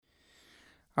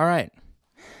All right.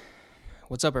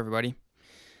 What's up, everybody?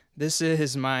 This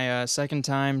is my second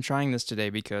time trying this today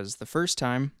because the first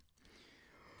time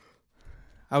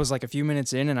I was like a few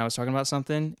minutes in and I was talking about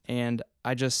something and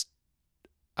I was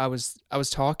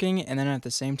talking and then at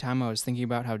the same time I was thinking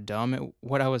about how dumb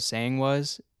what I was saying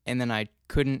was, and then I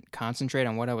couldn't concentrate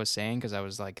on what I was saying because I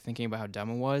was like thinking about how dumb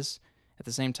it was at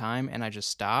the same time, and I just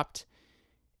stopped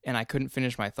and I couldn't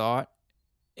finish my thought,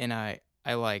 and I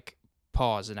like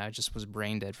paused and I just was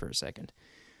brain dead for a second.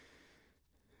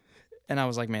 And I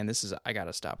was like, man, I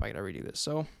gotta stop. I gotta redo this.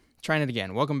 So, trying it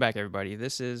again. Welcome back, everybody.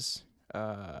 This is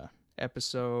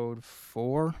episode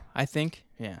 4, I think.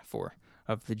 Yeah, 4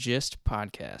 of the Gist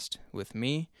podcast with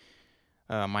me.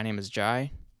 My name is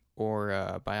Jai,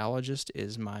 or Biologist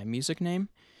is my music name.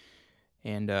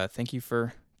 And thank you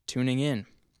for tuning in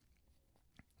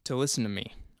to listen to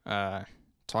me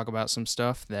talk about some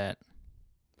stuff that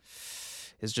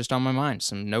is just on my mind.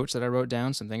 Some notes that I wrote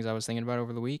down, some things I was thinking about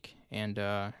over the week. And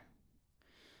yeah,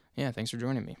 thanks for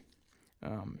joining me.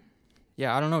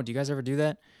 Yeah, I don't know. Do you guys ever do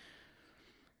that?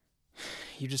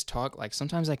 You just talk, like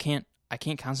sometimes I can't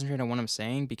concentrate on what I'm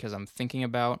saying because I'm thinking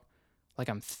about what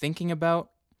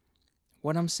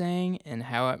I'm saying and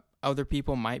how other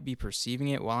people might be perceiving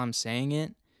it while I'm saying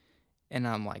it. And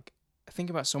I'm like, I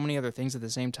think about so many other things at the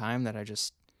same time that I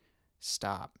just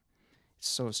stop. It's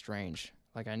so strange.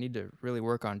 Like, I need to really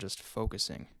work on just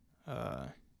focusing,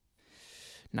 not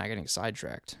getting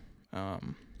sidetracked. I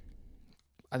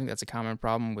think that's a common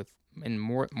problem with, and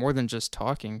more than just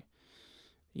talking.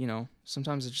 You know,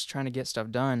 sometimes I'm just trying to get stuff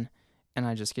done, and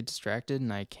I just get distracted,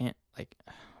 and I can't, like,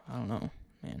 I don't know,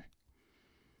 man.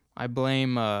 I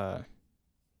blame,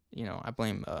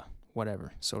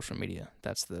 whatever, social media.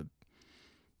 That's the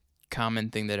common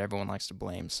thing that everyone likes to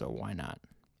blame, so why not?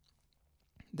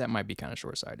 That might be kind of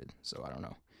short-sighted, so I don't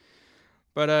know.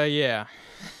 But, yeah.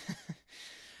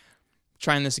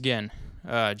 Trying this again.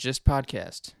 Just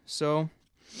podcast. So,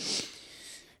 it's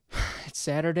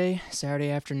Saturday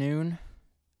afternoon,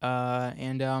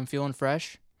 and I'm feeling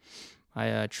fresh.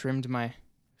 I trimmed my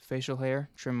facial hair,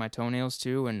 trimmed my toenails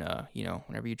too, and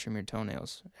whenever you trim your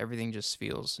toenails, everything just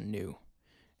feels new.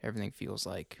 Everything feels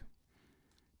like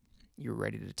you're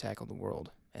ready to tackle the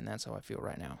world, and that's how I feel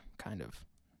right now, kind of.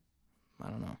 I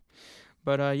don't know.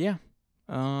 But yeah.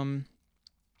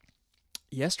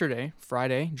 Yesterday,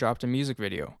 Friday, dropped a music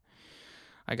video.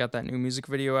 I got that new music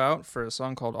video out for a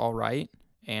song called All Right,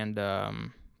 and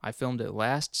I filmed it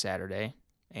last Saturday,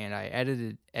 and I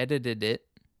edited it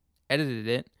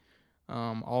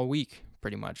all week,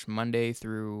 pretty much. Monday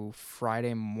through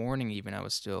Friday morning even, I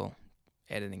was still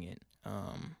editing it.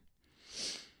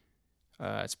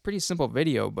 It's a pretty simple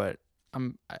video, but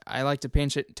I like to pay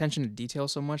attention to detail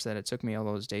so much that it took me all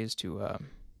those days to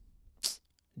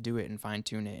do it and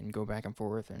fine-tune it and go back and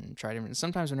forth and try to.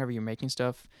 Sometimes whenever you're making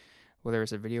stuff, whether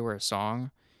it's a video or a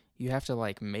song, you have to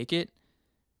like make it,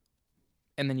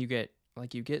 and then you get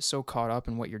so caught up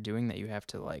in what you're doing that you have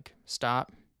to like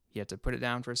stop. You have to put it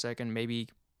down for a second, maybe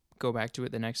go back to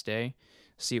it the next day,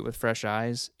 see it with fresh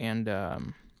eyes, and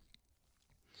then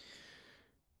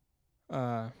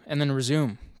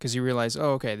resume, because you realize,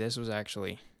 oh, okay,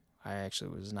 I actually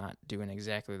was not doing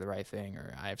exactly the right thing,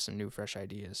 or I have some new fresh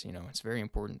ideas. You know, it's very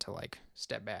important to like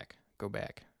step back, go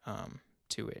back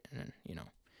to it, and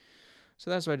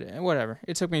So that's whatever.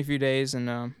 It took me a few days,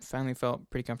 and finally felt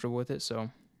pretty comfortable with it,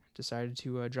 so decided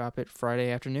to drop it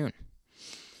Friday afternoon.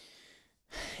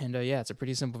 And yeah, it's a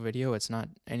pretty simple video. It's not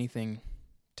anything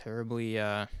terribly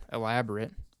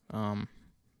elaborate,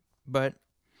 but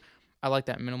I like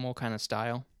that minimal kind of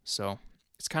style. So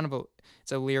it's kind of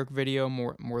it's a lyric video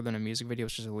more than a music video.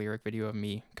 It's just a lyric video of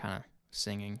me kind of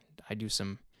singing. I do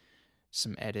some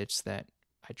edits that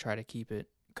I try to keep it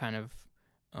kind of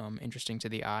interesting to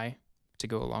the eye to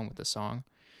go along with the song,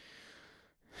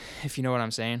 if you know what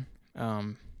I'm saying.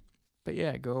 But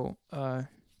yeah, go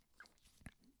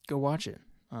watch it.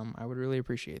 I would really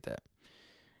appreciate that.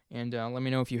 And let me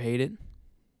know if you hate it.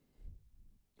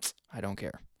 I don't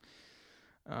care.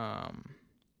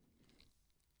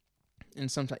 And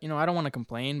sometimes, I don't want to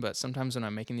complain, but sometimes when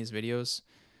I'm making these videos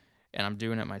and I'm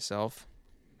doing it myself,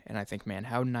 and I think, man,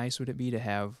 how nice would it be to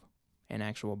have an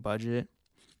actual budget,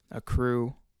 a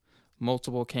crew,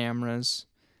 multiple cameras,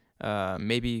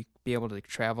 maybe be able to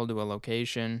travel to a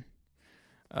location,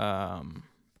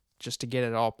 just to get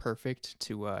it all perfect,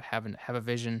 to have a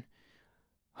vision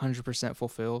 100%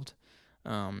 fulfilled.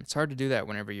 It's hard to do that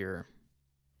whenever you're,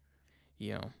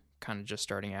 kind of just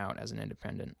starting out as an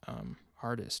independent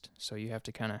artist. So you have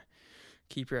to kind of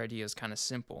keep your ideas kind of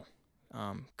simple,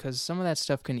 because some of that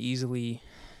stuff can easily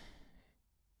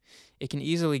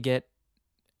get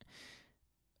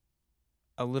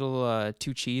a little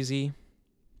too cheesy.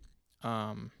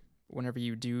 Whenever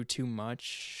you do too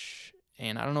much,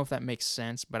 and I don't know if that makes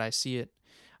sense, but I see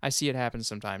it happen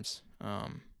sometimes.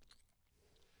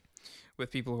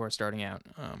 With people who are starting out.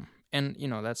 And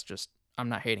that's just, I'm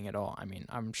not hating at all. I mean,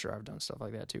 I'm sure I've done stuff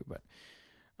like that too, but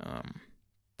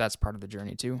that's part of the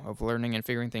journey too, of learning and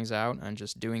figuring things out and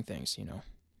just doing things.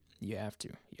 You have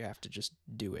to just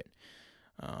do it.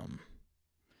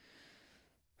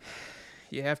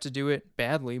 You have to do it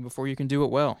badly before you can do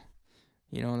it well.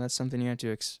 And that's something you have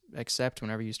to accept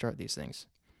whenever you start these things.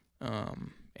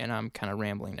 And I'm kind of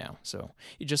rambling now. So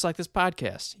just like this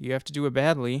podcast, you have to do it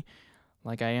badly,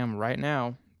 like I am right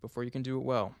now, before you can do it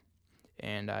well.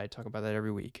 And I talk about that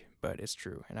every week, but it's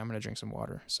true. And I'm going to drink some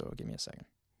water, so give me a second.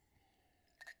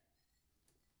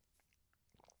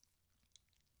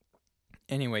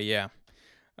 Anyway, yeah.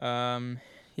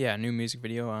 New music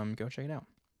video. Go check it out.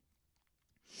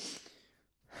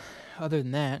 Other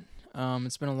than that,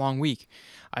 it's been a long week.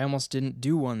 I almost didn't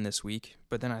do one this week,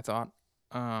 but then I thought,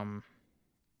 I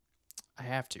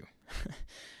have to.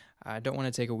 I don't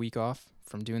want to take a week off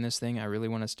from doing this thing. I really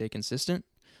want to stay consistent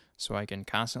so I can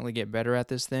constantly get better at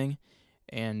this thing.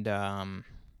 And I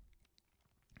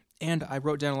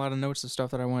wrote down a lot of notes of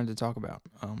stuff that I wanted to talk about.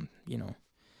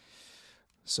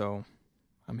 So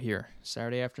I'm here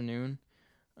Saturday afternoon.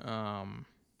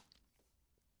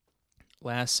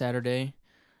 Last Saturday,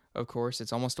 of course,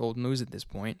 it's almost old news at this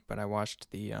point, but I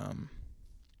watched the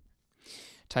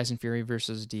Tyson Fury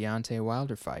versus Deontay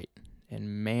Wilder fight,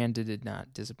 and man, did it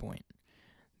not disappoint.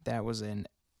 That was an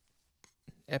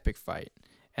epic fight,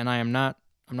 and I'm not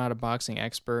a boxing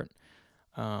expert.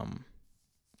 I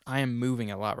am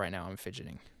moving a lot right now. I'm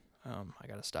fidgeting. I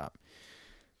gotta stop.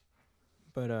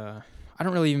 But I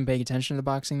don't really even pay attention to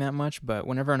boxing that much, but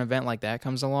whenever an event like that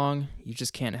comes along, you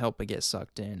just can't help but get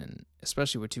sucked in, and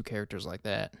especially with two characters like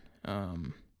that.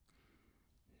 Man,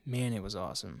 it was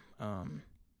awesome.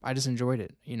 I just enjoyed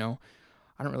it, I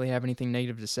don't really have anything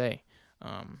negative to say.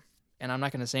 And I'm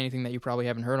not going to say anything that you probably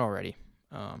haven't heard already,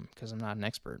 because I'm not an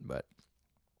expert, but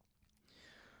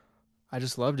I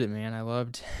just loved it, man. I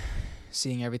loved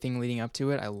seeing everything leading up to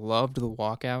it. I loved the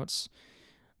walkouts.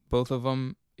 Both of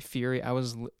them. Fury, I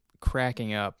was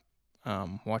cracking up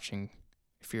watching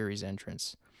Fury's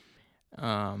entrance.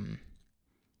 And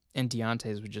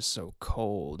Deontay's was just so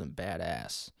cold and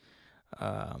badass.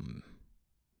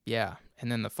 Yeah,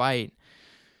 and then the fight,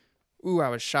 I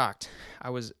was shocked. I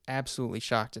was absolutely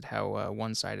shocked at how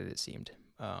one-sided it seemed.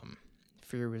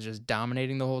 Fury was just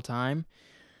dominating the whole time,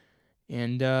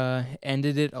 and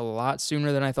ended it a lot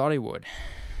sooner than I thought he would.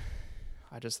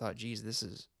 I just thought, geez, this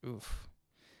is oof.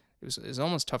 It was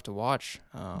almost tough to watch.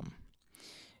 I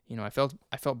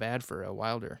felt bad for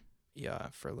Wilder,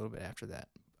 for a little bit after that,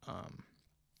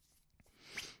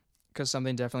 because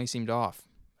something definitely seemed off,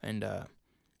 and I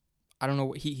don't know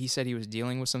what he said he was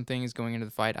dealing with some things going into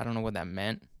the fight. I don't know what that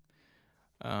meant.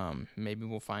 Maybe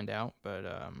we'll find out, but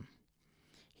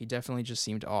he definitely just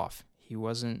seemed off. He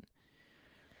wasn't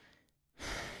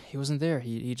there.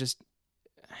 He just,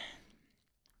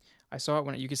 I saw it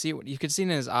when you could see it. You could see it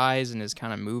in his eyes and his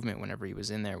kind of movement whenever he was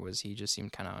in there. He just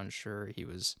seemed kind of unsure. He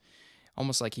was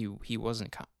almost like he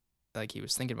wasn't, like he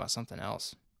was thinking about something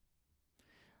else.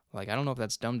 Like, I don't know if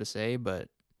that's dumb to say, but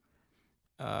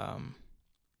I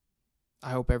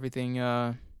hope things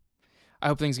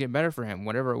get better for him,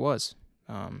 whatever it was.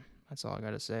 That's all I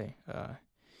gotta say.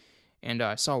 And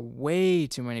I saw way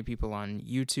too many people on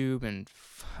YouTube and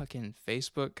fucking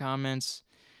Facebook comments.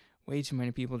 Way too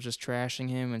many people just trashing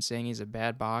him and saying he's a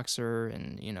bad boxer,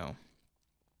 and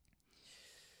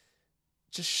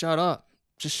just shut up.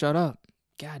 Just shut up.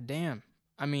 God damn.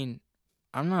 I mean,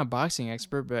 I'm not a boxing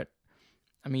expert, but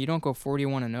I mean, you don't go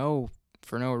 41-0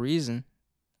 for no reason.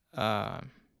 I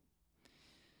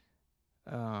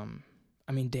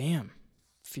mean, damn.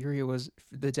 Fury was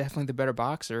definitely the better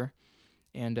boxer.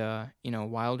 And,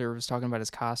 Wilder was talking about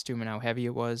his costume and how heavy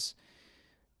it was.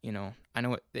 I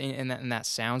know it, and that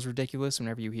sounds ridiculous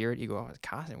whenever you hear it. You go, oh,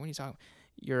 costume, what are you talking about?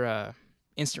 Your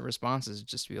instant response is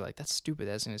just to be like, that's stupid,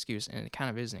 that's an excuse. And it kind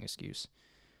of is an excuse.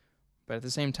 But at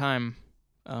the same time,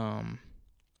 the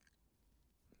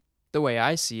way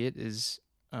I see it is,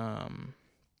 I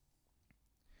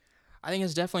think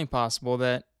it's definitely possible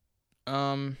that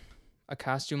a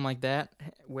costume like that,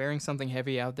 wearing something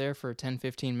heavy out there for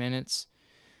 10-15 minutes,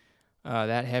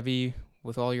 that heavy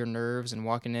with all your nerves and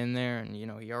walking in there, and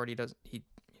he already does,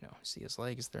 see his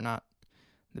legs, they're not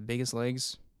the biggest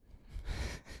legs.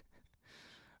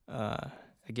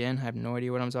 Again, I have no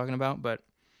idea what I'm talking about, but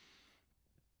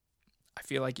I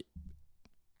feel like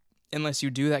unless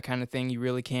you do that kind of thing, you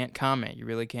really can't comment, you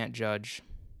really can't judge.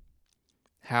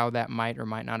 how that might or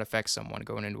might not affect someone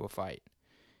going into a fight.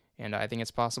 And I think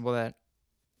it's possible that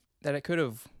it could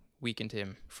have weakened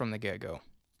him from the get-go.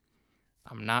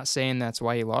 I'm not saying that's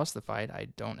why he lost the fight. I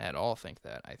don't at all think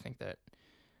that. I think that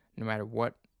no matter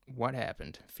what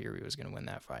happened, Fury was going to win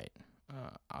that fight.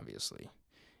 Obviously,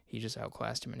 he just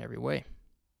outclassed him in every way.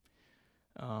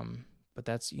 But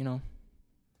that's,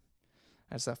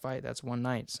 that's that fight. That's one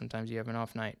night. Sometimes you have an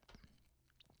off night.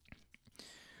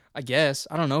 I guess.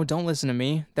 I don't know. Don't listen to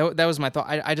me. That was my thought.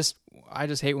 I just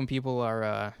hate when people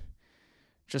are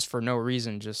just for no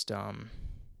reason just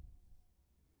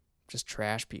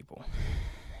trash people.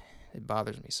 It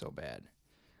bothers me so bad.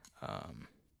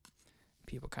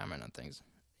 People comment on things,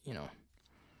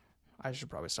 I should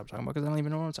probably stop talking about because I don't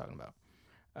even know what I'm talking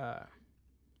about.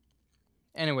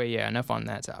 Anyway, yeah, enough on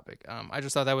that topic. I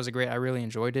just thought that was I really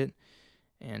enjoyed it.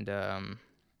 And,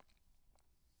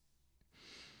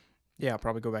 yeah, I'll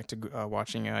probably go back to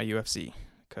watching UFC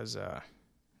because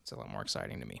it's a lot more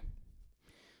exciting to me.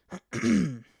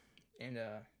 And I'm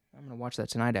going to watch that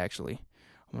tonight, actually.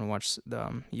 I'm going to watch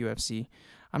the UFC.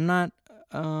 I'm not,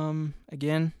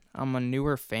 again, I'm a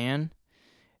newer fan,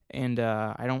 and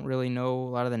I don't really know a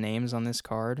lot of the names on this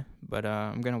card, but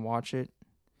I'm going to watch it.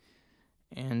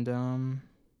 And,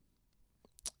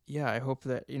 yeah, I hope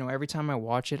that, every time I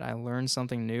watch it, I learn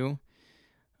something new,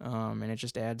 and it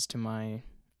just adds to my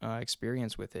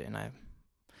experience with it, and I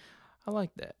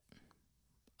like that.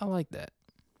 I like that.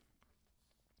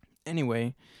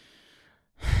 Anyway,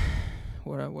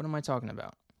 what am I talking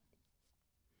about?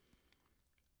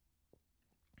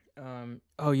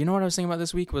 You know what I was thinking about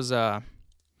this week was I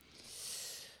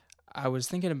was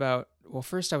thinking about,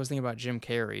 first I was thinking about Jim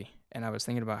Carrey, and I was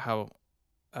thinking about how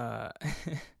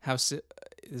this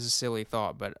is a silly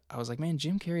thought, but I was like, man,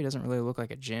 Jim Carrey doesn't really look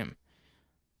like a Jim.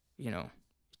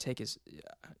 Take his,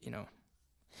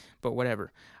 but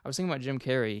whatever. I was thinking about Jim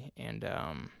Carrey and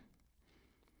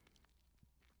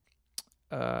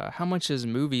how much his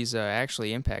movies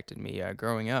actually impacted me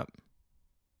growing up.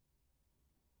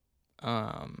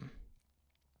 And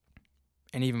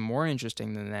even more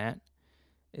interesting than that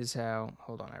is how,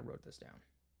 hold on, I wrote this down.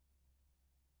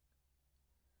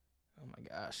 Oh my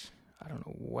gosh. I don't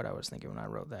know what I was thinking when I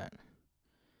wrote that.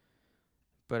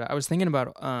 But I was thinking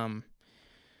about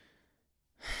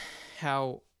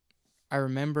how I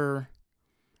remember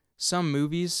some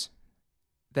movies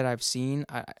that I've seen.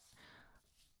 I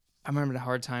remember a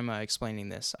hard time explaining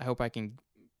this. I hope I can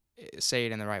say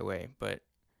it in the right way. But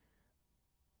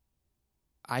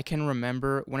I can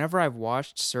remember whenever I've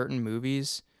watched certain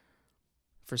movies,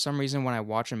 for some reason when I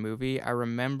watch a movie, I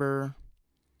remember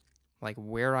like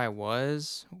where I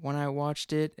was when I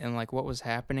watched it and like what was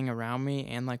happening around me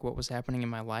and like what was happening in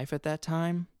my life at that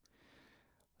time.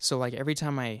 So like every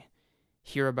time I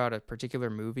hear about a particular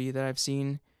movie that I've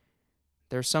seen,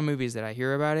 there's some movies that I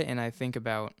hear about it and I think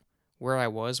about where I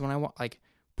was when like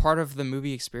part of the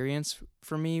movie experience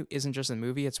for me isn't just the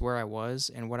movie, it's where I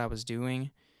was and what I was doing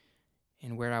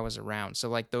and where I was around. So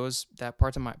like that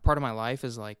part of my life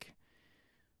is like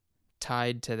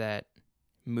tied to that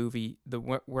movie,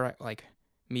 where I, like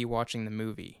me watching the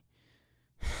movie.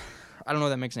 I don't know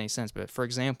if that makes any sense, but for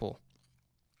example,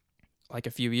 like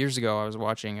a few years ago I was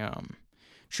watching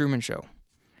Truman Show.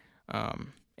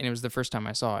 And it was the first time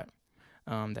I saw it.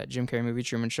 That Jim Carrey movie,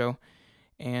 Truman Show.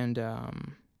 And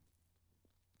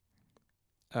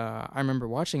I remember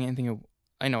watching it and thinking,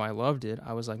 I know I loved it.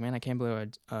 I was like, man, I can't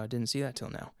believe I didn't see that till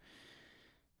now.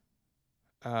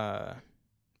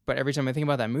 But every time I think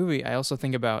about that movie, I also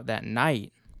think about that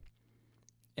night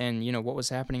and, what was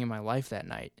happening in my life that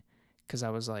night. Because I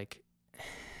was like,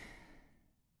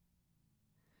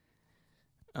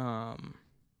 I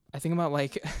think about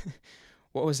like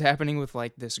what was happening with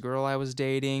like this girl I was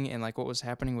dating and like what was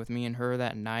happening with me and her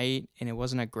that night. And it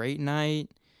wasn't a great night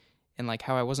and like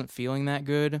how I wasn't feeling that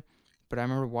good. But I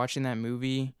remember watching that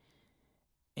movie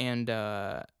and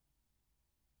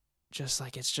just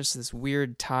like it's just this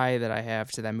weird tie that I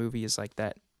have to that movie is like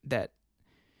that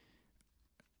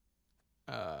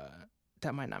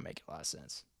might not make a lot of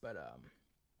sense. But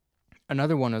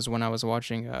another one was when I was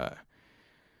watching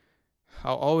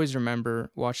I'll always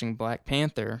remember watching Black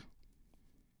Panther.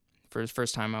 For the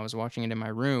first time I was watching it in my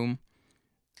room.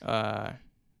 And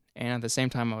at the same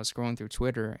time I was scrolling through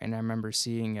Twitter and I remember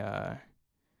seeing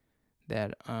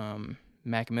that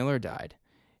Mac Miller died.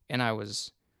 And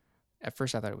at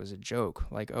first I thought it was a joke.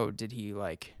 Like, oh, did he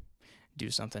like do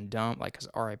something dumb? Like, 'cause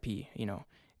R.I.P.,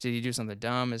 did he do something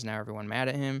dumb? Is now everyone mad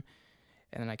at him?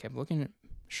 And then I kept looking.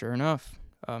 Sure enough,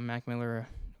 Mac Miller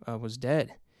was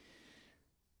dead.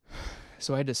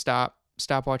 So I had to stop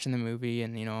watching the movie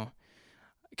and,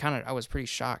 I was pretty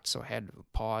shocked, so I had to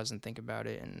pause and think about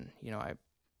it, and I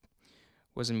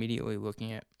was immediately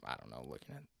looking at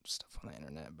stuff on the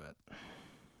internet, but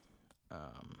I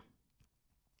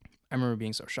remember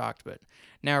being so shocked. But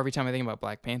now every time I think about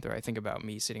Black Panther, I think about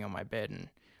me sitting on my bed and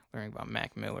learning about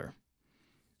Mac Miller.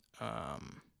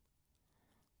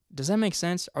 Does that make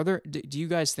sense? Do you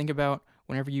guys think about,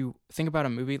 whenever you think about a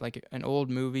movie, like an old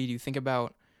movie, do you think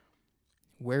about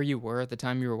where you were at the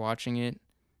time you were watching it,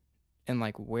 and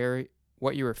like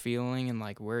what you were feeling, and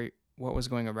like what was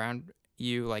going around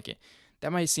you? Like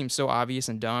that might seem so obvious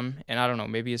and dumb, and I don't know,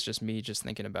 maybe it's just me just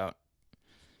thinking about,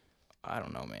 I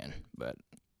don't know, man, but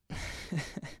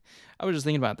I was just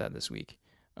thinking about that this week.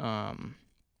 I'm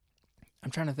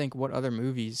trying to think what other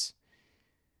movies.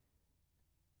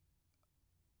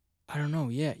 I don't know.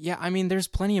 Yeah. I mean, there's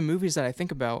plenty of movies that I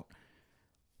think about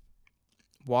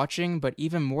watching, but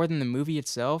even more than the movie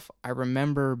itself, I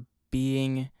remember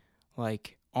being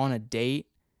like on a date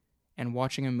and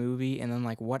watching a movie, and then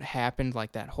like what happened,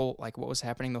 like that whole, like what was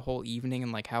happening the whole evening,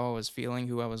 and like how I was feeling,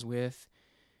 who I was with,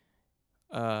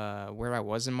 where I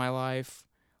was in my life.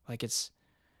 Like is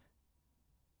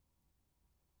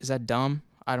that dumb?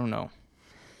 I don't know.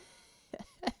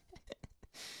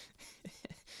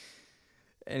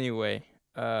 Anyway,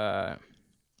 yeah,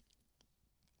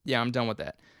 I'm done with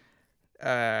that.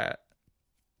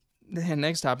 The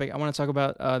next topic, I want to talk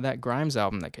about that Grimes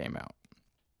album that came out,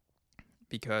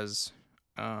 because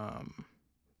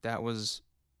that was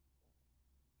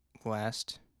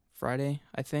last Friday,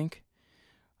 I think.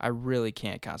 I really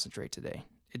can't concentrate today.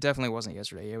 It definitely wasn't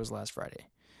yesterday. It was last Friday.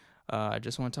 I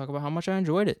just want to talk about how much I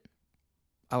enjoyed it.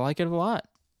 I like it a lot.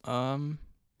 I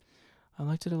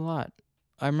liked it a lot.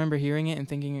 I remember hearing it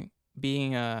and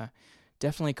being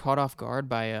definitely caught off guard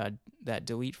by that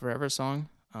Delete Forever song.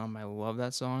 I love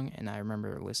that song, and I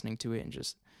remember listening to it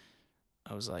and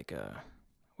I was like,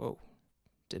 whoa,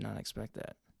 did not expect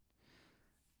that.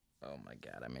 Oh my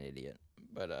God, I'm an idiot.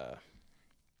 But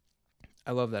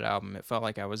I love that album. It felt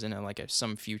like I was in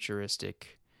some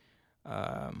futuristic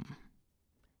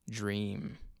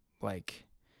dream, like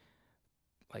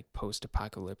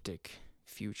post-apocalyptic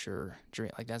future dream.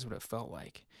 Like that's what it felt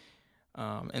like.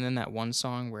 And then that one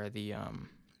song where the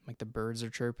birds are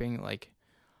chirping, like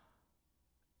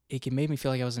it made me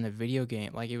feel like I was in a video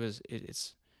game. Like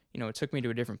it took me to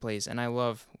a different place, and I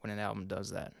love when an album does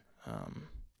that.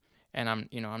 And I'm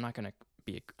not gonna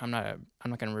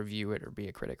review it or be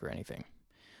a critic or anything.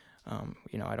 I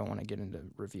don't want to get into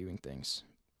reviewing things.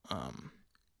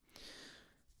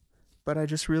 But I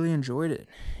just really enjoyed it.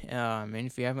 And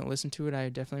if you haven't listened to it, I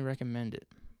definitely recommend it.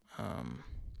 I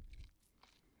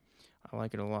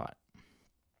like it a lot.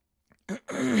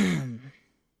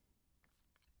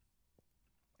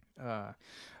 Other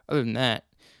than that,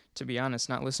 to be honest,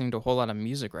 not listening to a whole lot of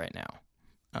music right now.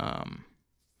 I'm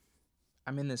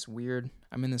in this weird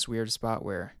spot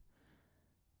where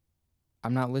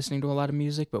I'm not listening to a lot of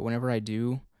music, but whenever I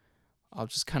do, I'll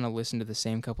just kind of listen to the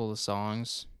same couple of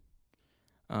songs,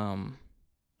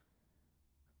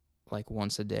 like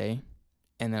once a day,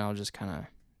 and then I'll just kind of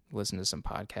listen to some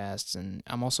podcasts. And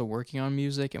I'm also working on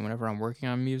music, and whenever I'm working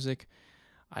on music,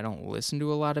 I don't listen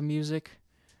to a lot of music.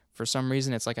 For some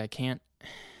reason, it's like I can't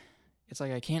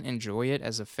enjoy it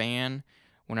as a fan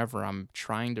whenever I'm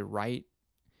trying to write,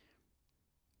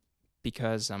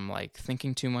 because I'm like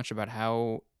thinking too much about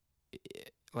how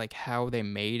they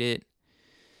made it.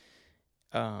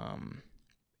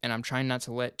 And I'm trying not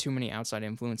to let too many outside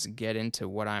influence get into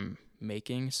what I'm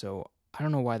making, so I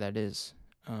don't know why that is.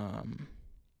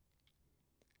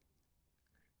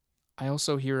 I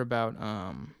also hear about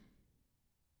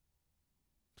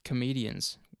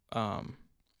comedians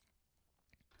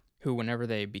who, whenever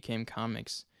they became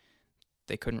comics,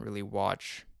 they couldn't really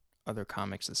watch other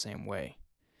comics the same way.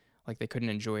 Like, they couldn't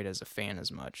enjoy it as a fan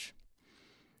as much.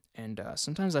 And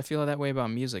sometimes I feel that way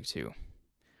about music too.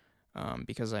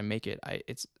 Because I make it, I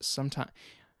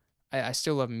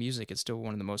still love music. It's still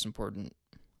one of the most important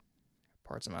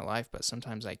parts of my life, but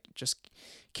sometimes I just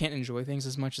can't enjoy things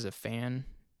as much as a fan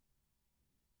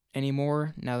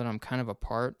anymore, now that I'm kind of a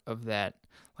part of that.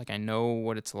 Like, I know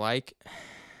what it's like.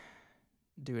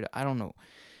 Dude, I don't know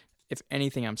if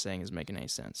anything I'm saying is making any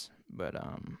sense, but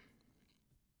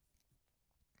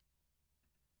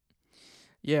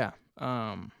yeah.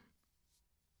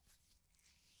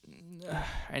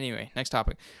 Anyway, next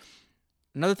topic.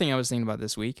 Another thing I was thinking about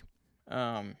this week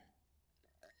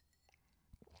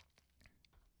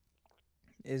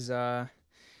is and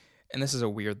this is a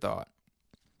weird thought,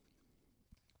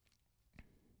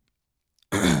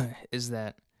 is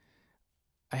that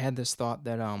I had this thought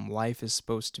that life is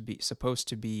supposed to be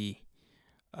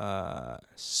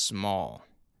small.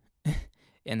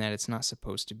 and that it's not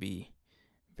supposed to be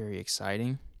very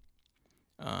exciting.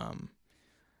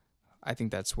 I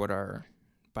think that's what our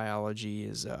biology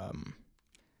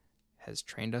has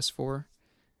trained us for,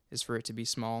 is for it to be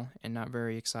small and not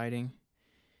very exciting.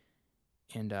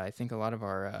 And I think a lot of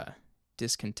our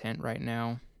discontent right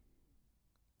now,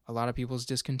 a lot of people's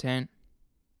discontent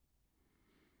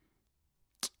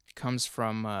comes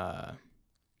from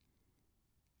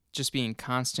just being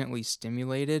constantly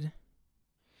stimulated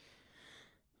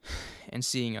and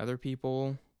seeing other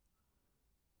people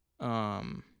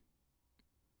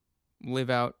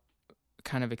live out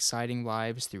kind of exciting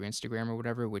lives through Instagram or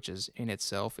whatever, which is in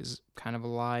itself is kind of a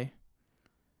lie.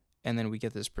 And then we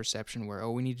get this perception where,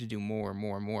 we need to do more and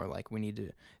more and more. Like,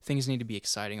 things need to be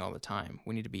exciting all the time.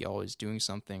 We need to be always doing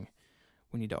something.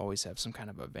 We need to always have some kind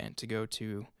of event to go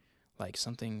to. Like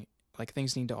something, like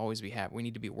things need to always be happening. We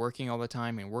need to be working all the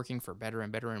time and working for better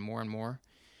and better and more and more.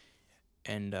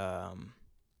 And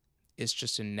it's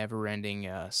just a never-ending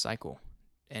cycle.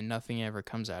 And nothing ever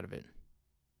comes out of it.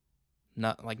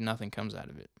 Nothing comes out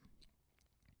of it.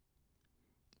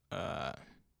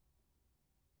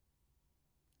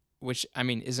 Which, I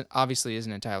mean, isn't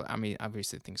entirely, I mean,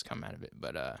 obviously things come out of it,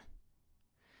 but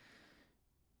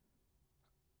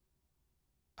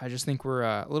I just think we're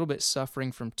a little bit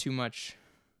suffering from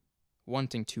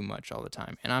wanting too much all the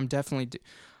time. And I'm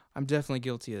definitely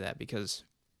guilty of that, because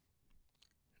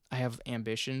I have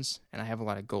ambitions and I have a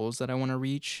lot of goals that I want to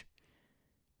reach.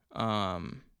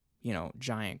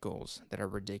 Giant goals that are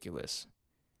ridiculous.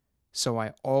 So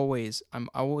I'm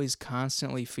always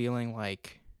constantly feeling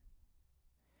like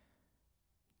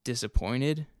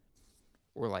disappointed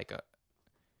or like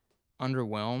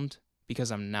underwhelmed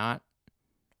because I'm not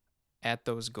at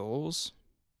those goals.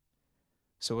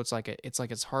 So it's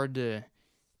hard to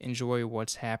enjoy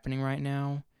what's happening right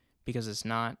now because it's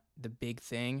not the big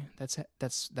thing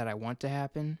that I want to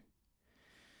happen.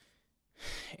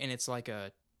 And it's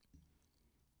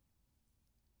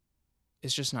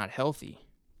it's just not healthy.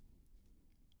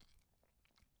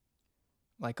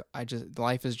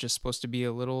 Life is just supposed to be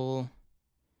a little,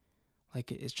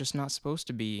 it's just not supposed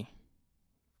to be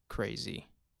crazy.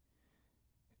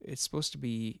 It's supposed to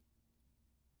be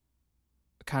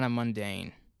kind of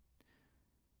mundane.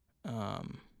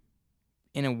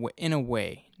 In a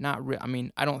way, I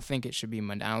mean, I don't think it should be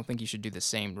mundane. I don't think you should do the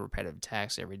same repetitive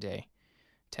tasks every day.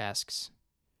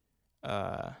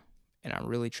 And I'm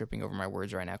really tripping over my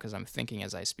words right now because I'm thinking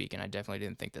as I speak, and I definitely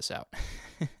didn't think this out.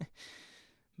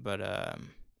 But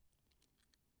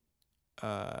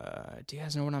do you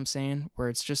guys know what I'm saying? Where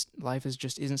it's just life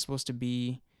isn't supposed to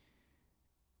be.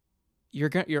 You're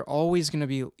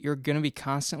gonna be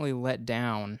constantly let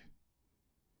down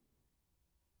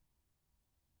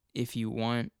if you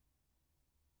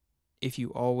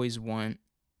always want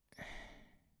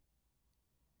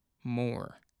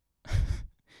more.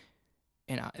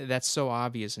 And that's so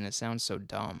obvious, and it sounds so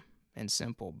dumb and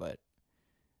simple, but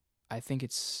I think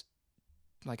it's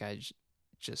like I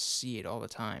just see it all the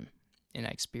time, and I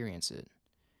experience it.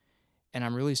 And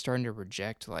I'm really starting to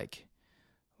reject like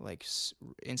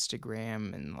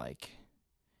Instagram and like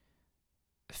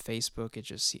Facebook.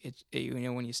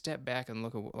 When you step back and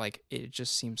look at it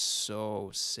just seems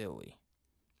so silly.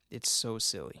 It's so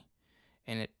silly,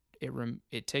 and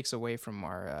it takes away from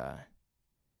our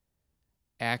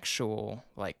actual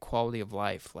quality of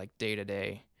life, day to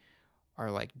day,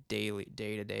 our day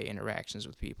to day interactions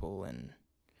with people, and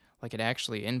it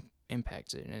actually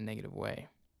impacts it in a negative way,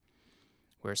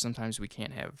 where sometimes we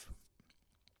can't have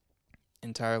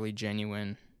entirely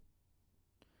genuine,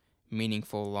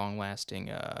 meaningful, long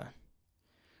lasting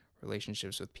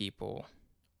relationships with people,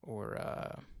 or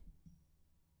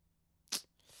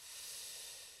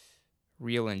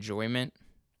real enjoyment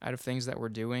out of things that we're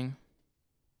doing.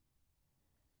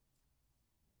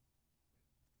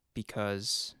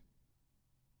 Because,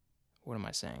 what am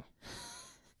I saying?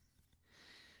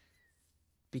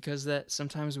 Because that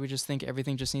sometimes we just think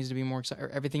everything just needs to be more exciting, or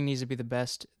everything needs to be the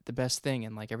best thing,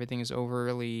 and everything is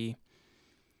overly,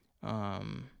 I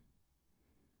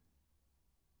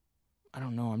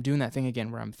don't know. I'm doing that thing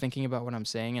again where I'm thinking about what I'm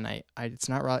saying, and it's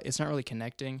not really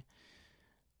connecting.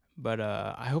 But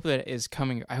I hope that is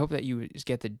coming. I hope that you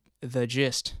get the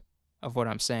gist of what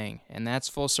I'm saying, and that's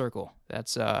full circle.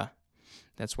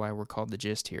 That's why we're called The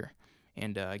Gist here.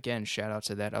 And again, shout out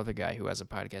to that other guy who has a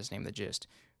podcast named The Gist,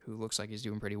 who looks like he's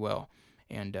doing pretty well.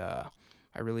 And I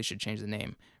really should change the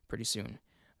name pretty soon.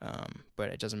 But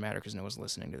it doesn't matter because no one's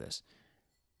listening to this.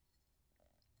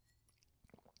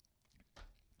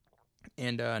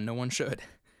 And no one should.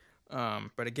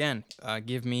 But again,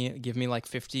 give me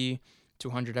 50 to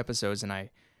 100 episodes, and I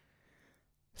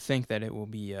think that it will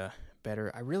be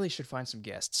better. I really should find some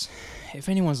guests. If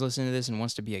anyone's listening to this and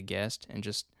wants to be a guest and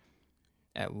just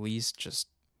at least just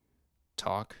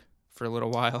talk for a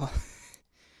little while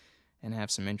and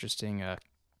have some interesting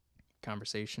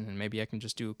conversation, and maybe I can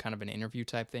just do kind of an interview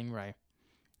type thing where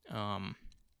I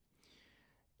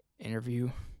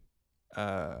interview.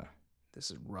 This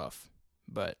is rough,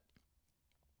 but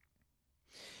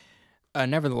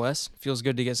nevertheless, feels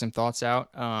good to get some thoughts out,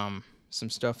 some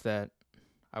stuff that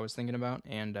I was thinking about,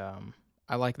 and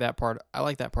I like that part. I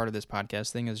like that part of this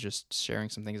podcast thing, is just sharing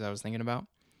some things I was thinking about,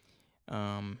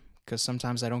 because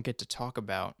sometimes I don't get to talk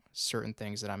about certain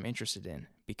things that I'm interested in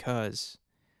because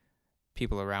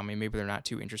people around me, maybe they're not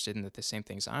too interested in the same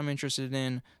things I'm interested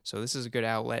in, so this is a good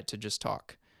outlet to just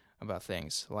talk about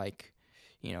things. Like,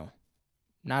 you know,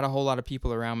 not a whole lot of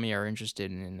people around me are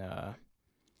interested in,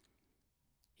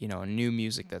 new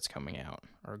music that's coming out,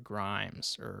 or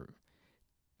Grimes, or,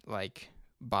 like,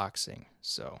 boxing.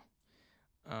 So,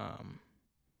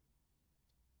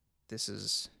 this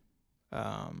is,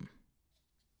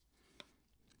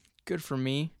 good for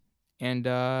me, and,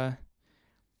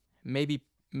 maybe,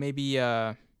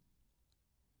 it'd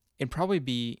probably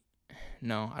be,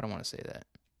 no, I don't want to say that.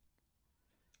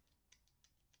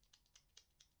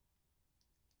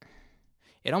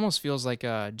 It almost feels like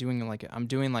I'm doing like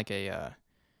a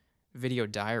video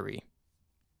diary.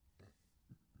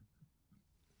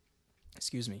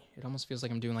 Excuse me. It almost feels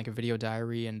like I'm doing like a video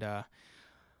diary, and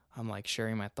I'm like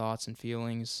sharing my thoughts and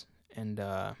feelings, and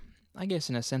I guess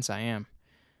in a sense I am.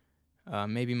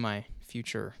 Maybe my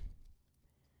future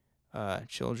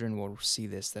children will see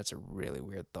this. That's a really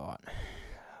weird thought.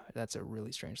 That's a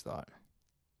really strange thought.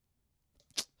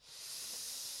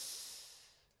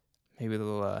 Maybe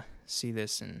they'll see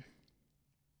this and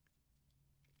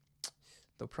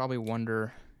they'll probably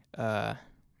wonder how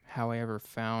I ever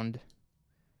found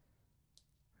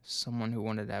someone who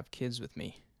wanted to have kids with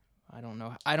me. I don't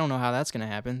know how that's going to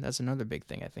happen. That's another big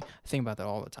thing, I think. I think about that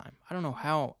all the time. I don't know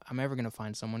how I'm ever going to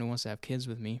find someone who wants to have kids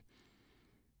with me,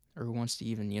 or who wants to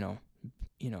even,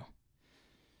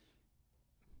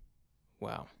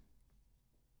 wow.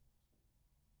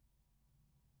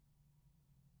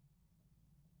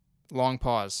 Long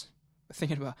pause.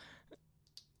 Thinking about,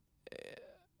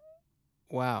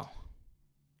 wow.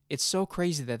 It's so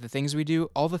crazy that the things we do,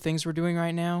 all the things we're doing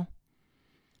right now,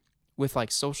 with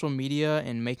like social media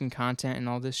and making content and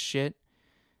all this shit,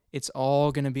 it's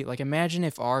all going to be like, imagine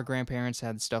if our grandparents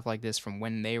had stuff like this from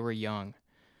when they were young.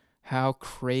 How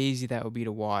crazy that would be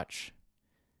to watch.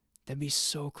 That'd be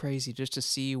so crazy just to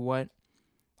see what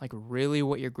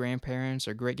your grandparents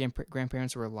or great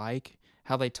grandparents were like,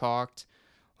 how they talked,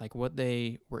 like what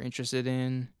they were interested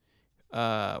in.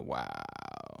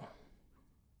 Wow.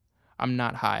 I'm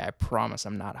not high. I promise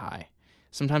I'm not high.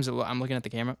 Sometimes I'm looking at the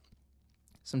camera.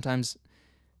 Sometimes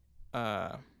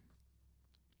it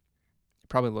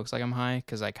probably looks like I'm high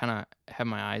because I kind of have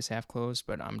my eyes half closed,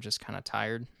 but I'm just kind of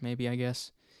tired, maybe, I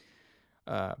guess.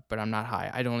 But I'm not high.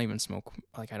 I don't even smoke.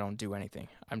 Like, I don't do anything.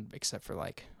 Except for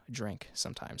like a drink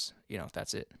sometimes.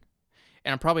 That's it.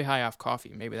 And I'm probably high off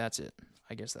coffee. Maybe that's it.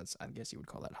 I guess you would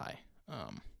call that high.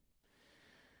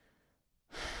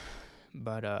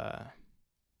 But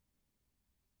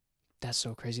that's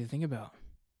so crazy to think about.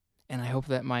 And I hope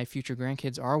that my future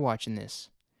grandkids are watching this.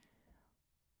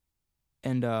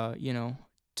 And,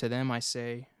 to them I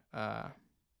say,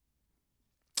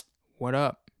 what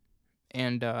up?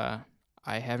 And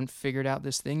I haven't figured out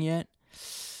this thing yet,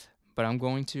 but I'm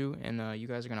going to, and you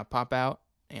guys are going to pop out,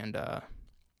 and,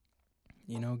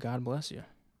 God bless you,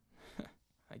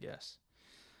 I guess.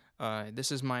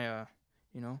 This is my,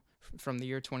 from the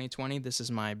year 2020, this is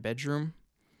my bedroom.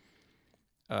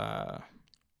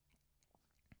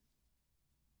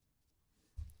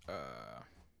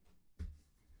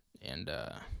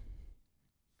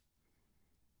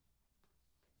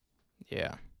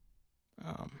 Yeah.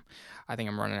 I think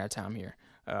I'm running out of time here.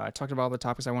 I talked about all the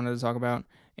topics I wanted to talk about,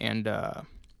 and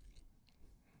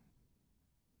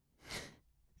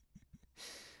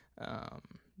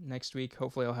next week,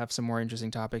 hopefully I'll have some more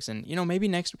interesting topics, and,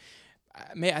 maybe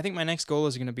I think my next goal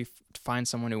is going to be to find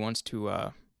someone who wants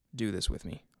to do this with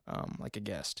me, like a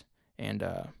guest, and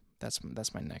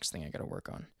that's my next thing I got to work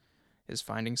on, is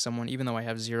finding someone, even though I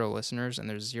have 0 listeners and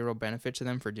there's 0 benefit to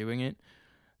them for doing it,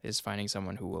 is finding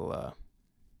someone who will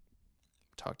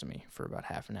talk to me for about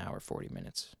half an hour, 40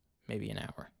 minutes, maybe an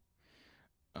hour.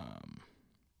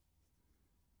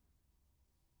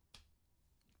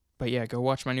 But yeah, go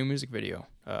watch my new music video.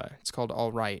 It's called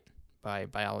All Right by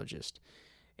Biologist.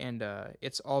 And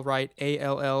it's All Right,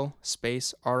 ALL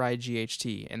space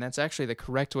RIGHT. And that's actually the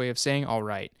correct way of saying all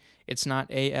right. It's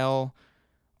not ALRIGHT.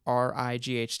 Right,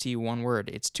 one word.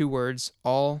 It's 2 words,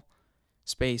 all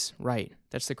space right.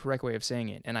 That's the correct way of saying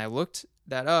it. And I looked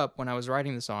that up when I was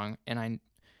writing the song, and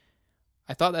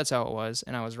I thought that's how it was,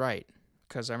 and I was right,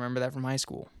 because I remember that from high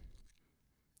school.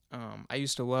 I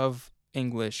used to love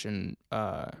English and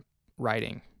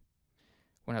writing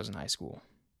when I was in high school,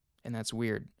 and that's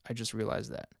weird. I just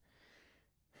realized that.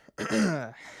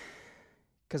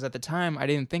 Because at the time, I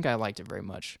didn't think I liked it very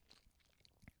much,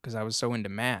 because I was so into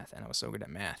math, and I was so good at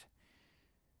math.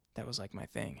 That was like my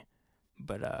thing.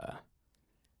 But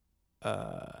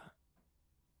I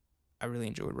really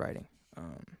enjoyed writing.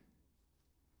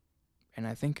 And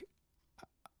I think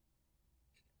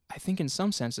in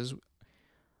some senses,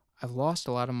 I've lost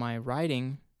a lot of my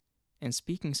writing and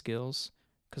speaking skills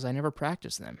because I never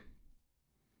practice them.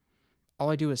 All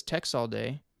I do is text all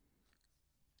day,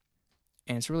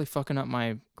 and it's really fucking up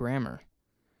my grammar.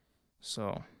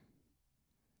 So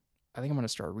I think I'm going to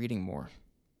start reading more.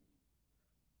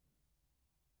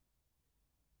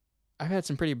 I've had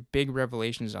some pretty big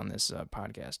revelations on this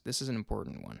podcast. This is an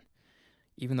important one,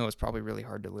 even though it's probably really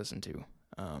hard to listen to.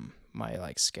 My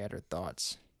like scattered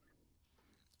thoughts.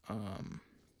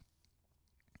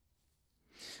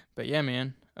 But yeah,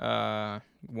 man,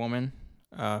 woman,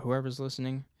 whoever's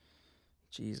listening,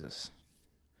 Jesus,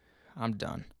 I'm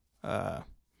done. I'll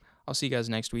see you guys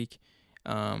next week.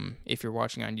 If you're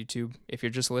watching on YouTube, if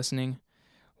you're just listening,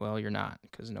 well, you're not,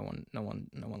 because no one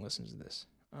listens to this.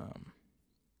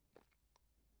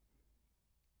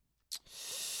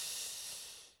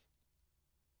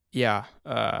 Yeah,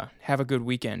 have a good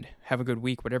weekend. Have a good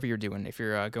week, whatever you're doing. If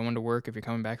you're going to work, if you're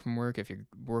coming back from work, if you're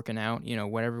working out,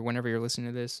 whenever you're listening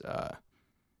to this,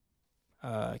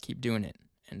 keep doing it.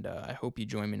 And I hope you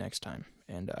join me next time.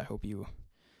 And I hope you,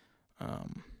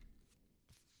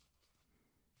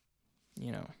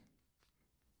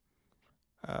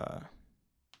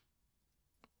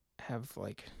 have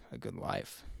like a good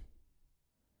life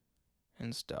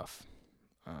and stuff.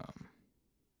 All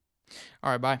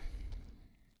right, bye.